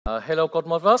Hello,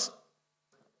 Cosmoverse.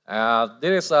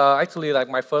 This is actually like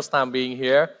my first time being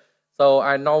here. So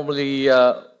I normally,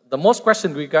 the most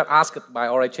question we got asked by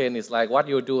Oraichain is like, what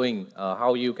you're doing,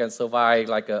 how you can survive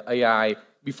like AI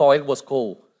before it was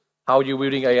cool, how you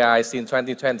building AI since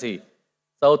 2020.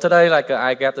 So today, like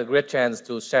I get a great chance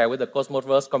to share with the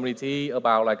Cosmoverse community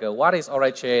about like what is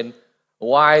Oraichain,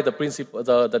 why the principle,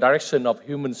 the direction of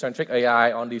human-centric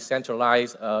AI on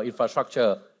decentralized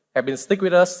infrastructure have been stick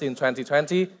with us since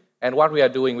 2020, and what we are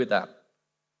doing with that.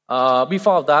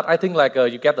 Before that, I think like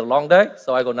you get a long day,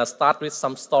 so I'm gonna start with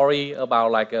some story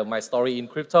about like my story in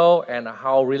crypto and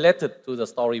how related to the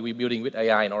story we're building with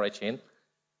AI in Oraichain.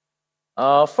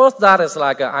 First, that is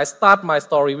like I start my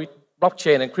story with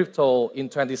blockchain and crypto in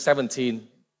 2017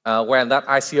 when that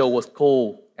ICO was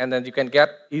cool, and then you can get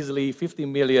easily 50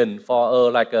 million for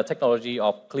like a technology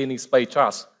of cleaning space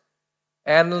charge.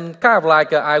 And kind of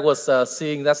like I was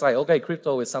seeing that's like, okay,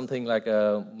 crypto is something like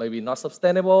maybe not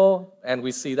sustainable. And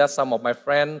we see that some of my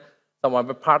friends, some of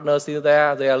my partners in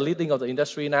there, they are leading of the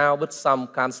industry now, but some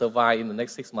can't survive in the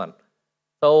next 6 months.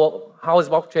 So how is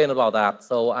blockchain about that?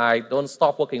 So I don't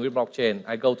stop working with blockchain.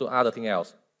 I go to other thing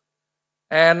else.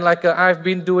 And like I've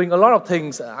been doing a lot of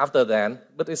things after then,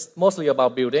 but it's mostly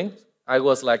about building. I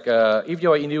was like, if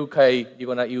you're in UK, you're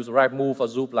gonna use Rightmove or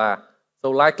Zoopla. So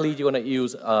likely you're going to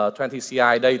use 20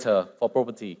 CI data for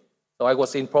property. So I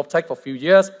was in PropTech for a few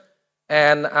years,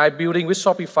 and I'm building with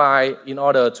Shopify in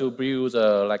order to build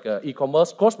like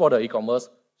e-commerce, cross-border e-commerce,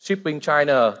 shipping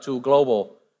China to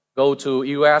global, go to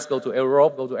US, go to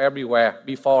Europe, go to everywhere.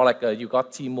 Before like you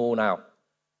got Tmall now,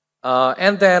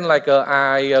 and then like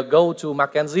I go to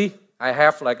McKinsey. I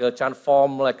have like a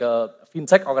transform like a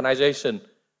fintech organization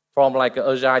from like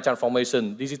agile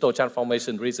transformation, digital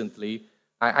transformation recently.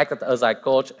 I acted as a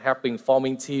coach, helping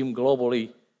forming team globally.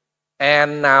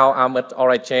 And now I'm at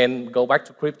Oraichain, go back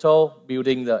to crypto,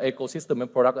 building the ecosystem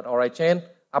and product at Oraichain,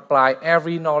 apply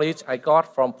every knowledge I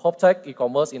got from PropTech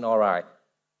e-commerce in Orai.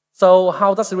 So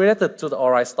how that's related to the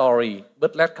Orai story?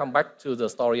 But let's come back to the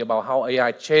story about how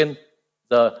AI changed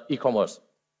the e-commerce.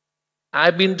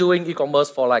 I've been doing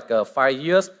e-commerce for like 5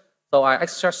 years, so I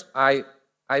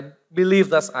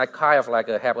believe that I kind of like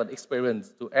have an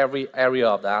experience to every area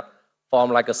of that, from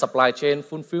like a supply chain,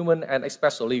 fulfillment, and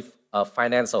especially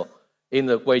financial in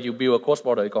the way you build a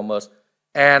cross-border e-commerce.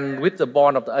 And with the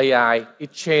born of the AI,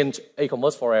 it changed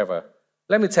e-commerce forever.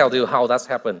 Let me tell you how that's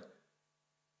happened.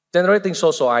 Generating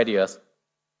social ideas,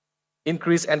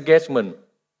 increase engagement,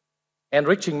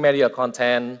 enriching media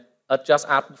content, adjust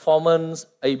ad performance,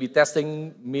 A/B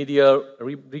testing, media,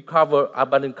 recover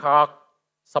abandoned cart,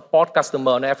 support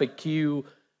customer on FAQ,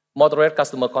 moderate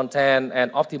customer content, and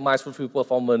optimize fulfill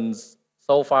performance.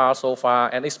 So far,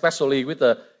 and especially with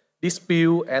the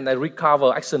dispute and the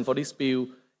recover action for dispute,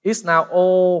 is now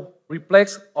all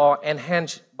replaced or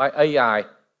enhanced by AI,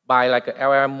 by like an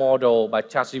LLM model, by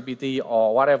ChatGPT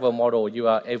or whatever model you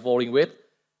are evolving with.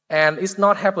 And it's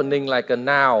not happening like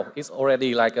now, it's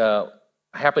already like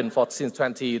happened since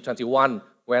 2021,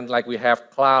 when like we have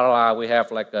Clara, we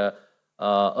have like a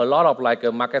lot of like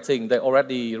marketing, they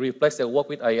already replace their work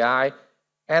with AI.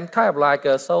 And kind of like,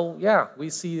 so yeah, we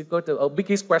see a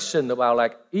biggest question about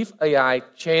like, if AI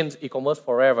change e-commerce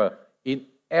forever in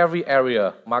every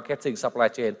area, marketing, supply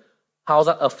chain, how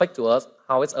that affect to us,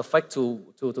 how it's affect to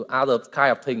other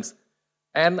kind of things.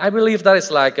 And I believe that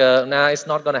is like, nah, it's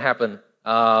not gonna happen.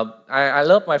 I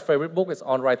love my favorite book, it's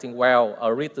On Writing Well,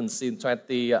 written in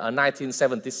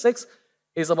 1976.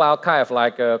 It's about kind of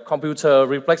like a computer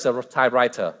replace a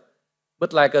typewriter.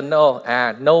 But like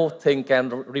no thing can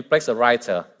replace a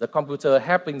writer. The computer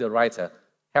helping the writer,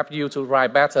 help you to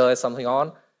write better or something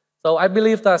on. So I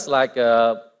believe that's like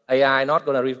AI not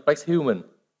going to replace human.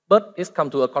 But it's come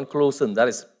to a conclusion that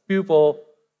is people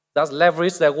that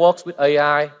leverage their works with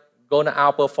AI going to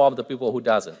outperform the people who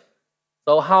doesn't.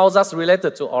 So how that's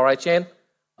related to Oraichain?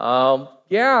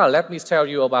 Yeah, let me tell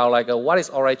you about like what is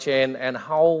Oraichain and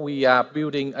how we are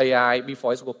building AI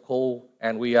before it's cool,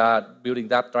 and we are building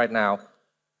that right now.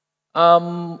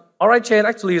 Oraichain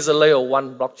actually is a layer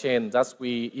 1 blockchain that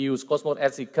we use Cosmos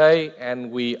SDK, and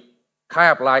we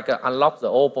kind of like unlock the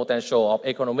whole potential of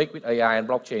economic with AI and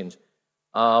blockchain.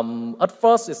 At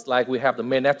first, it's like we have the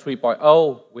mainnet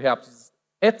 3.0, we have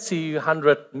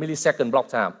 800 millisecond block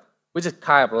time, which is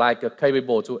kind of like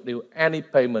capable to do any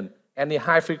payment, any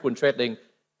high frequent trading,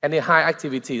 any high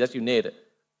activity that you need.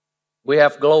 We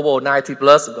have global 90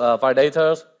 plus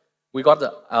validators. We got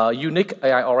the unique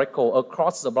AI oracle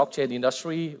across the blockchain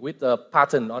industry with a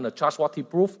patent on the trustworthy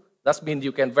proof. That means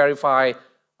you can verify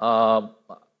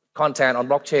content on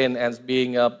blockchain and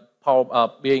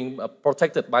being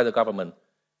protected by the government.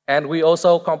 And we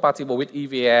also compatible with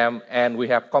EVM, and we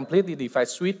have completely DeFi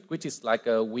suite, which is like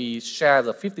we share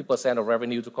the 50% of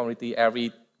revenue to community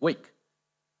every week.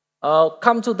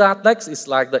 Come to that next is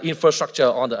like the infrastructure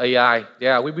on the AI.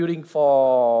 Yeah, we're building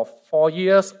for 4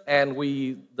 years, and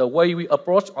the way we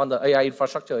approach on the AI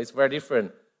infrastructure is very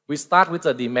different. We start with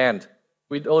the demand.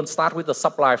 We don't start with the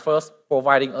supply first,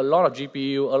 providing a lot of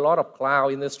GPU, a lot of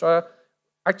cloud industry.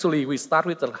 Actually, we start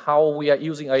with how we are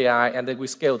using AI, and then we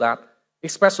scale that,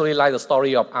 especially like the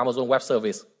story of Amazon Web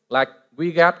Service. Like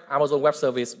we got Amazon Web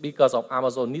Service because of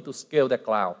Amazon need to scale their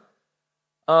cloud.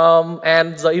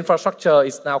 And the infrastructure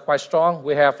is now quite strong.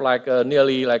 We have like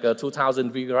nearly like a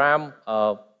 2,000 VRAM,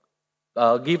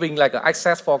 giving like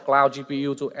access for cloud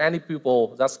GPU to any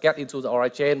people that get into the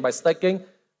Oraichain by staking.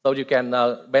 So you can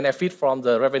benefit from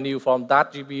the revenue from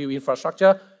that GPU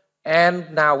infrastructure. And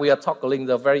now we are tackling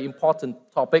the very important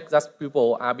topic that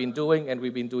people have been doing, and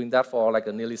we've been doing that for like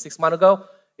nearly 6 months ago.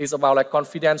 It's about like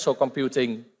confidential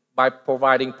computing by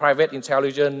providing private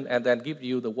intelligence and then give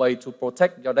you the way to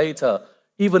protect your data,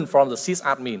 even from the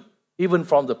sysadmin, even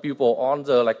from the people on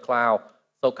the like cloud.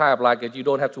 So kind of like you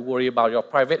don't have to worry about your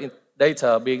private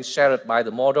data being shared by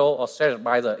the model or shared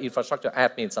by the infrastructure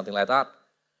admin, something like that.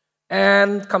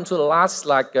 And come to the last,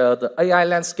 like the AI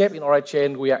landscape in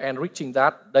Oraichain, we are enriching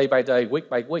that day by day, week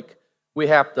by week. We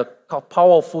have the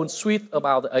powerful suite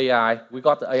about the AI. We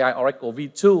got the AI Oracle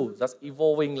V2 that's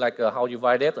evolving like how you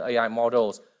validate the AI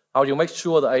models, how you make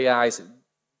sure the AI is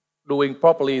doing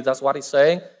properly, that's what it's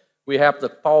saying. We have the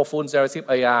powerful generative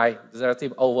AI,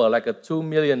 generative over like a 2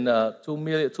 million, I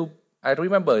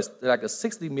remember it's like a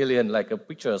 60 million like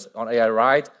pictures on AI,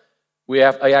 right? We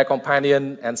have AI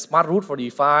companion and smart root for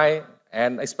DeFi,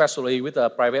 and especially with the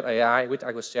private AI, which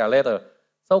I will share later.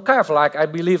 So kind of like I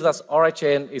believe that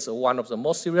Oraichain is one of the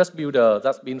most serious builders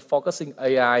that's been focusing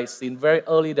AI since very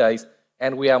early days,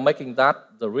 and we are making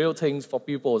that the real things for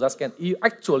people that can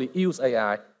actually use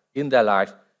AI in their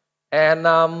life. And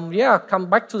yeah, come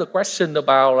back to the question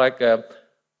about like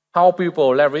how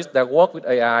people leverage their work with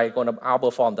AI, gonna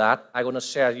outperform that. I'm gonna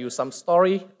share you some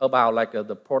story about like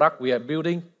the product we are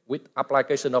building with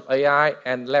application of AI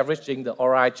and leveraging the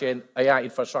Oraichain AI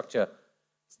infrastructure.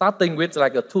 Starting with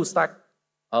like a 2 stack.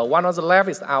 One on the left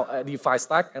is our DeFi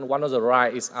stack, and one on the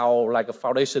right is our like a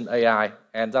foundation AI,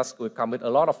 and that's will come with a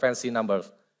lot of fancy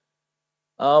numbers.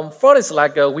 First is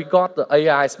like we got the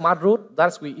AI smart root.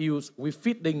 That's we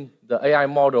feeding the AI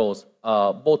models,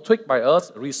 both tweaked by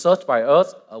us, researched by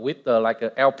us with the like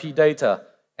LP data,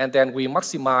 and then we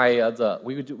maximize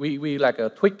we like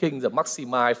tweaking the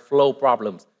maximize flow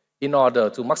problems in order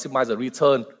to maximize the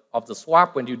return of the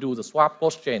swap when you do the swap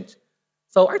post change.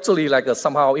 So actually, like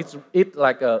somehow it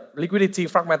like liquidity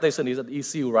fragmentation is an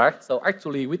issue, right? So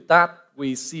actually, with that,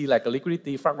 we see like a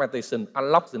liquidity fragmentation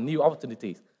unlocks the new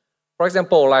opportunities. For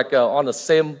example, like on the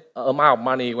same amount of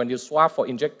money, when you swap for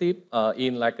injective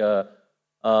in like a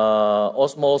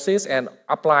osmosis and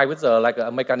apply with like a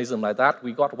mechanism like that,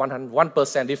 we got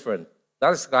 101% different.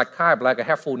 That is like kind of like a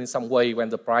helpful in some way when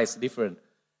the price is different.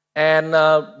 And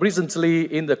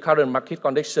recently, in the current market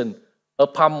condition, a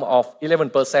pump of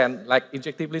 11%, like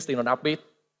injective listing on Upbit,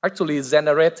 actually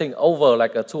generating over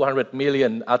like a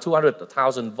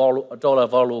 $200,000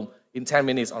 volume in 10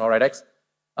 minutes on our DEX.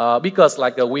 Because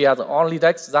like we are the only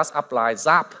DEX that apply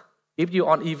ZAP. If you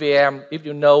on EVM, if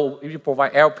you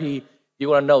provide LP, you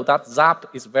want to know that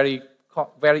ZAP is very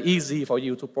easy for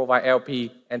you to provide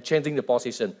LP and changing the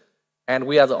position. And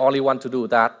we are the only one to do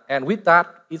that. And with that,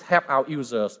 it helps our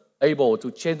users able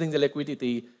to changing the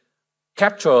liquidity,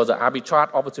 capture the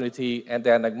arbitrage opportunity, and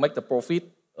then like, make the profit,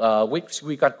 which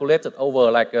we calculated over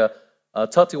like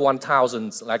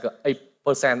 31,000, like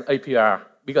 8% APR.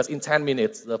 Because in 10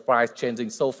 minutes, the price changing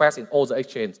so fast in all the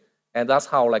exchange. And that's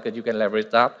how like you can leverage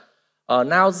that.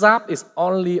 Now ZAP is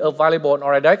only available on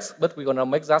Oradex, but we're gonna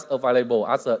make that available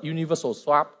as a universal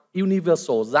swap,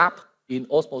 universal ZAP in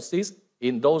Osmosis,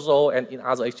 in Dojo, and in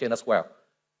other exchange as well.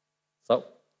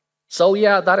 So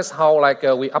yeah, that is how like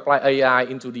we apply AI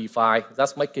into DeFi.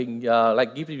 That's making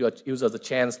like giving your users a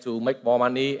chance to make more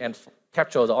money and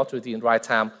capture the opportunity in the right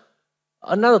time.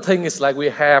 Another thing is like we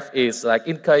have is like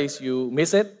in case you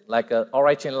miss it, like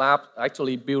Oraichain Lab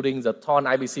actually building the Ton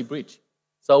IBC bridge.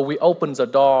 So we open the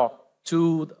door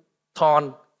to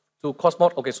Ton to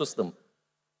Cosmos ecosystem.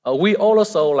 We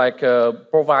also like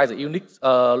provide a unique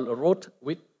route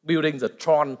with building the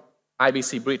Tron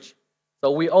IBC bridge.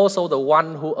 So we also the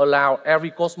one who allow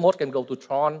every Cosmos can go to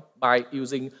Tron by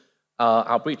using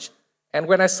our bridge. And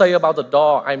when I say about the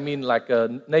door, I mean like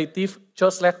a native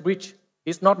church-led bridge.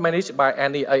 It's not managed by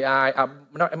any AI,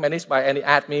 not managed by any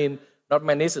admin, not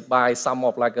managed by some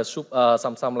of like a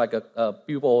some like a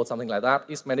people or something like that.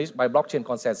 It's managed by blockchain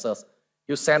consensus.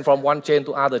 You send from one chain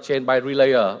to other chain by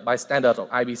relayer, by standard of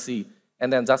IBC,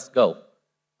 and then just go.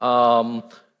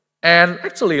 And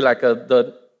actually, like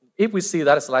if we see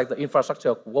that it's like the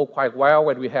infrastructure go quite well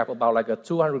when we have about like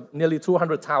nearly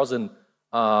 200,000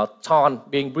 ton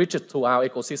being bridged to our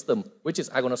ecosystem, which is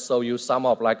I'm going to show you some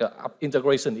of like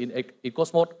integration in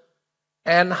eCosmoverse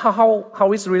and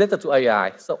how it's related to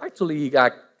AI. So actually,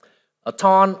 like a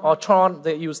ton or Tron,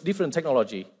 they use different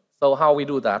technology. So how we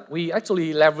do that? We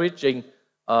actually leveraging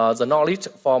the knowledge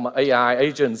from AI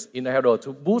agents in order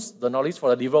to boost the knowledge for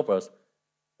the developers.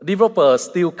 Developers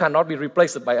still cannot be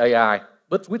replaced by AI,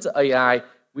 but with the AI,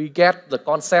 we get the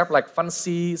concept like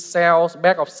fancy cells,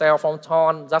 back of cell from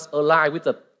Tron, just align with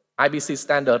the IBC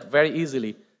standard very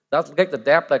easily. That's get the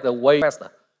depth like the way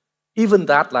faster. Even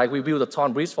that, like we build a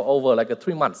Tron bridge for over like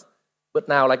 3 months, but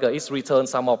now like it's returned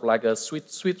some of like a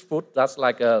sweet fruit. That's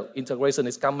like integration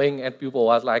is coming, and people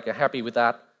are like happy with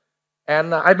that.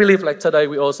 And I believe like today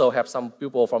we also have some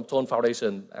people from Tone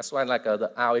Foundation as well. Like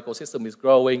our ecosystem is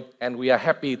growing, and we are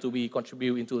happy to be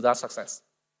contributing to that success.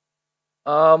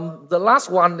 The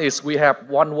last one is we have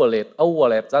one wallet, a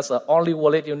wallet. That's the only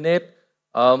wallet you need.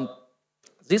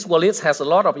 This wallet has a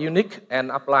lot of unique and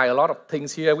apply a lot of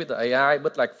things here with the AI.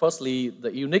 But like firstly,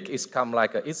 the unique is come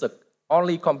like it's the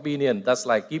only convenient that's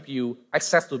like give you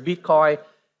access to Bitcoin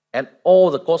and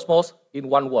all the Cosmos in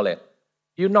one wallet.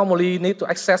 You normally need to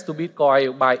access to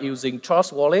Bitcoin by using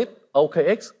Trust Wallet,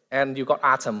 OKX, and you got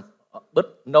Atom,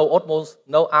 but no Osmos,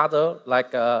 no other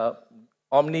like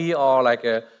Omni or like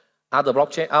other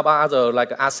blockchain, other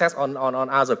like assets on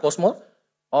other Cosmos.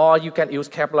 Or you can use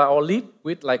Kepler or Lead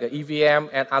with like a EVM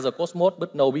and other Cosmos,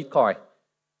 but no Bitcoin.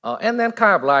 And then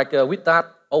kind of like with that,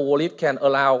 a wallet can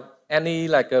allow any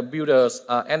like builders,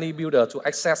 any builder to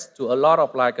access to a lot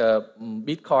of like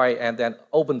Bitcoin, and then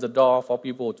open the door for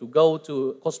people to go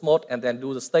to Cosmos and then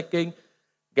do the staking,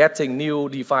 getting new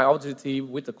DeFi opportunity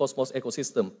with the Cosmos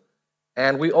ecosystem.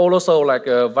 And we also like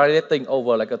validating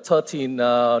over like 13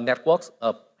 networks,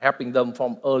 helping them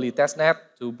from early testnet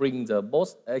to bring the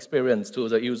most experience to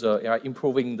the user,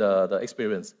 improving the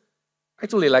experience.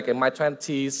 Actually, like in my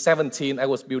 2017, I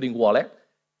was building wallet.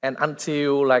 And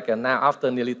until like now, after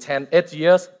nearly 8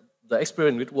 years, the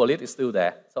experience with wallet is still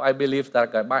there. So I believe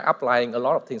that by applying a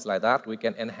lot of things like that, we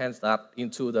can enhance that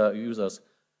into the users.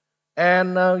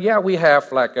 And yeah, we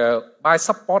have like, by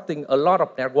supporting a lot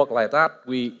of network like that,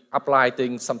 we apply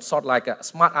things, some sort like a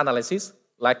smart analysis,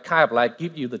 like kind of like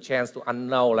give you the chance to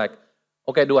know like,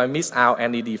 okay, do I miss out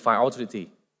any DeFi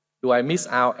opportunity? Do I miss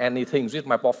out anything with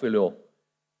my portfolio?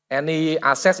 Any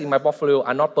assets in my portfolio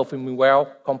are not performing well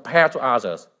compared to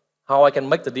others. How I can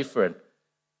make the difference?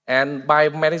 And by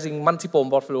managing multiple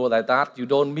portfolio like that, you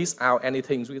don't miss out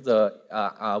anything with the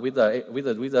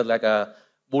like a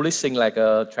bullishing like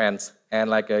a trends, and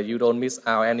like you don't miss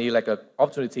out any like a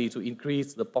opportunity to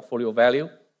increase the portfolio value.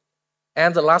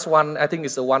 And the last one, I think,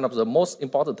 is one of the most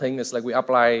important things is like we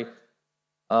apply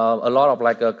a lot of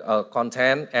like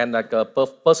content and like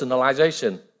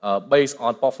personalization based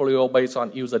on portfolio, based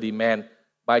on user demand,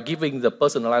 by giving the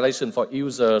personalization for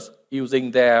users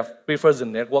using their preferred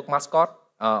network mascot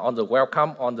on the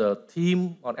welcome, on the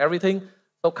theme, on everything.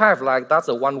 So kind of like that's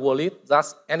a one wallet.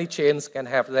 That's any chains can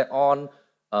have their own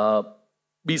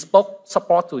bespoke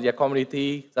support to their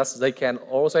community. That's they can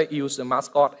also use the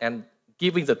mascot and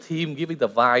giving the theme, giving the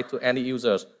vibe to any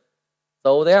users.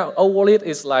 So their wallet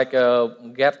is like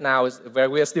get now is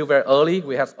we are still very early.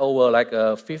 We have over like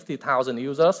 50,000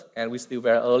 users, and we're still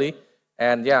very early.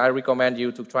 And yeah, I recommend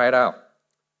you to try it out.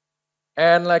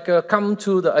 And like come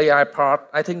to the AI part,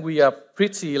 I think we are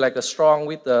pretty like strong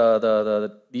with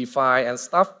the DeFi and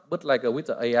stuff. But like with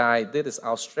the AI, this is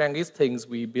our strongest things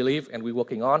we believe and we're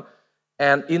working on.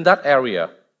 And in that area,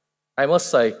 I must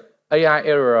say, AI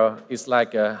era is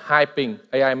like hyping.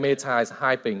 AI meta is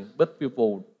hyping, but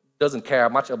people doesn't care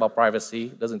much about privacy,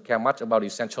 doesn't care much about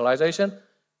decentralization.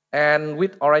 And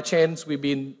with Oraichain, we've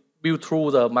been built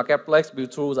through the marketplace,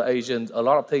 built through the agents, a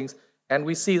lot of things. And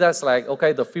we see that's like,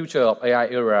 okay, the future of AI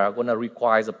era gonna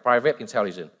require the private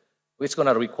intelligence, which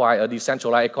gonna require a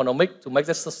decentralized economic to make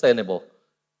it sustainable.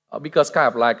 Because kind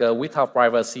of like without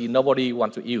privacy, nobody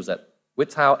want to use it.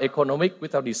 Without economic,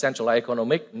 without decentralized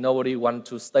economic, nobody want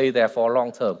to stay there for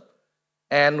long term.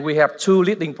 And we have two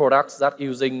leading products that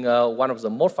using one of the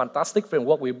most fantastic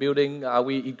framework we're building,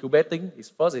 we incubating.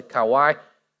 First is Kawaii,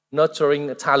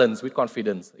 nurturing talents with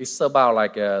confidence. It's about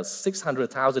like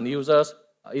 600,000 users.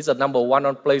 It's the #1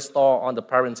 on Play Store on the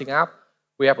parenting app.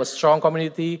 We have a strong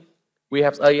community. We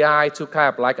have AI to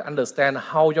kind of like understand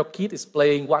how your kid is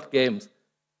playing what games.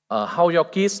 how your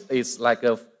kids is like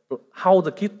how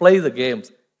the kid play the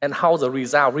games and how the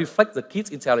result reflect the kid's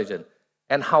intelligence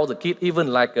and how the kid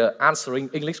even like answering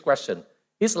English question.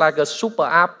 It's like a super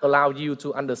app allow you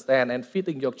to understand and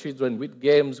feeding your children with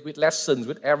games, with lessons,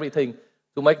 with everything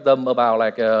to make them about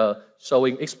like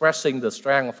showing, expressing the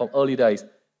strength from early days.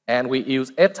 And we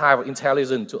use 8 types of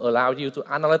intelligence to allow you to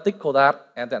analytical that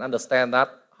and then understand that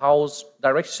how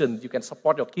direction you can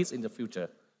support your kids in the future.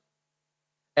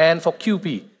 And for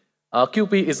QP,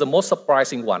 QP is the most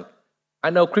surprising one. I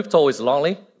know crypto is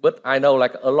lonely, but I know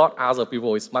like a lot other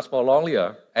people is much more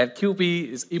lonelier. And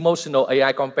QP is emotional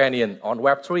AI companion on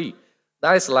Web3.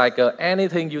 That is like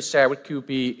anything you share with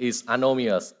QP is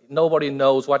anonymous. Nobody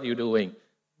knows what you're doing.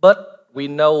 But we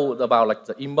know about like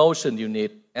the emotion you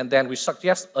need. And then we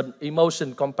suggest an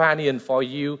emotion companion for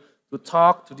you to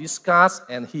talk, to discuss,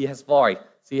 and he has voice.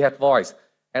 She has voice.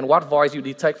 And what voice you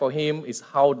detect for him is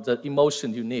how the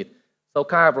emotion you need. So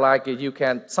kind of like you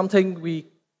can, something we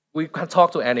can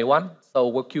talk to anyone. So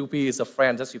what QP is a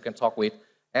friend that you can talk with.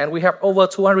 And we have over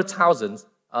 200,000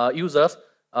 users,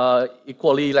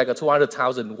 equally like a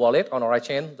 200,000 wallet on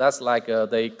Oraichain. That's like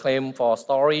they claim for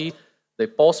story, they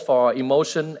post for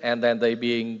emotion, and then they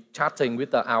being chatting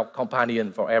with our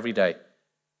companion for every day.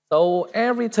 So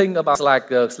everything about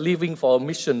like living for a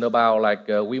mission about like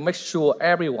we make sure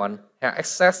everyone has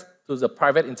access to the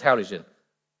private intelligence.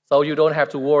 So you don't have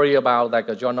to worry about like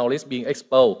a journalist being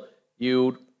exposed.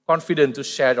 You confident to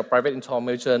share your private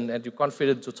information and you're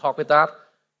confident to talk with that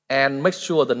and make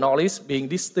sure the knowledge being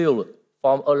distilled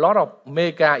from a lot of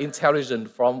mega intelligence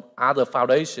from other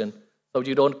foundations. So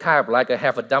you don't kind of like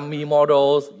have a dummy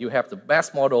models, you have the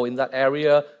best model in that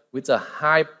area with a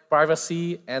high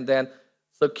privacy and then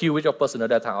secure with your personal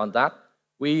data on that.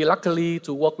 We luckily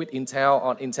to work with Intel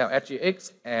on Intel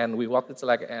SGX and we work with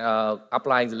like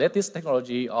applying the latest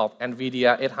technology of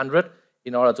NVIDIA 800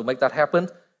 in order to make that happen.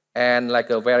 And like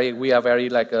we are very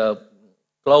like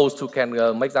close to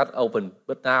can make that open.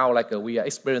 But now like we are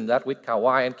experiencing that with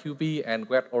Kawaii and QB and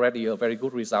we have already a very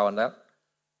good result on that.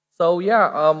 So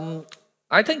yeah,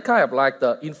 I think kind of like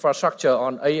the infrastructure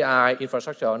on AI,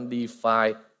 infrastructure on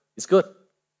DeFi is good.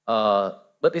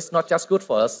 But it's not just good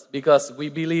for us because we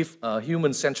believe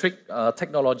human-centric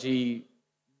technology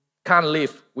can't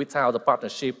live without the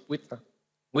partnership,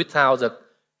 without the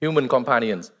human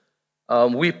companions.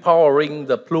 We're powering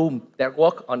the Plume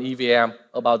network on EVM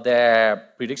about their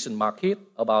prediction market,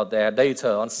 about their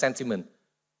data on sentiment.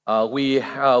 We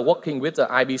are working with the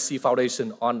IBC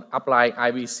Foundation on applying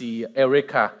IBC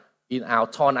Eureka in our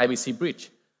Thorn IBC bridge.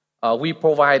 We're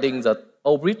providing the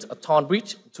O-bridge, a Thorn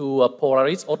bridge to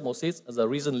Polaris Osmosis, the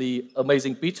recently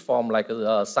amazing pitch from like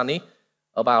Sunny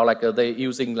about like they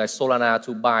using like Solana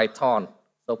to buy Thorn.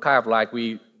 So kind of like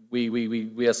we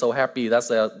are so happy that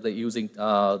they're using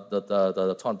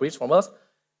the Thorn bridge from us.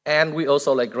 And we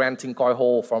also like granting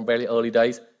Coinhole from very early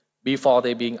days before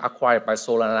they being acquired by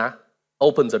Solana,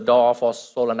 open the door for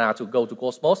Solana to go to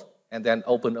Cosmos and then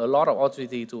open a lot of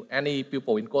opportunity to any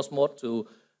people in Cosmos to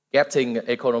getting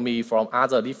economy from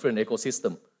other different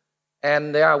ecosystem.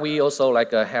 And yeah, we also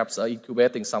like have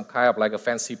incubating some kind of like a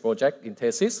fancy project in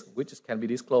thesis, which can be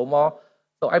disclosed more.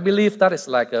 So I believe that is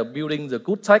like building the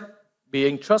good tech,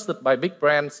 being trusted by big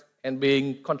brands and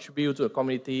being contribute to a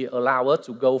community, allow us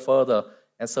to go further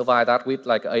and survive that with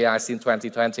like AI since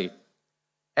 2020.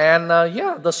 And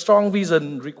yeah, the strong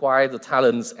vision requires the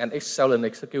talents and excellent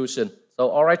execution. So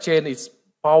Oraichain is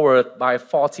powered by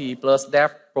 40 plus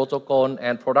dev, protocol,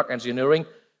 and product engineering.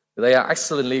 They are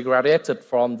excellently graduated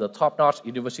from the top-notch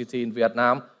university in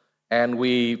Vietnam. And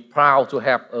we proud to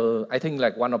have, I think,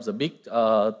 like one of the big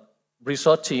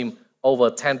research team,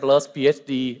 over 10 plus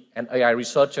PhD and AI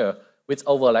researcher with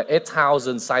over like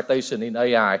 8,000 citations in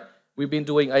AI. We've been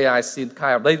doing AI since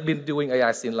they've been doing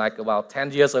AI since like about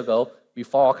 10 years ago,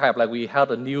 before kind of like we had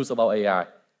the news about AI.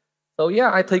 So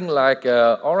yeah, I think like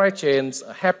Oraichain's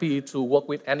happy to work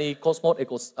with any Cosmos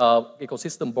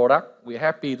ecosystem product. We're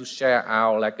happy to share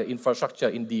our like infrastructure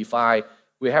in DeFi.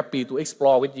 We're happy to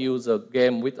explore with you the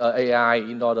game with AI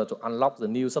in order to unlock the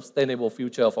new sustainable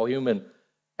future for human.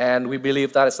 And we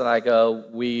believe that is like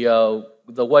the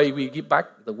way we give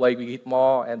back, the way we give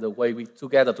more, and the way we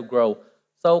together to grow.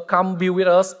 So come be with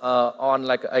us on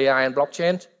like AI and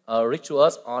blockchain. Reach to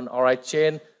us on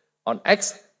Oraichain, on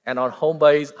X, and on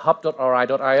homebase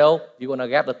hub.orai.io. You're gonna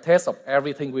get the taste of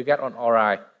everything we get on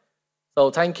Orai. So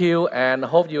thank you, and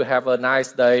hope you have a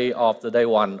nice day of the day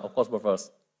one of Cosmoverse.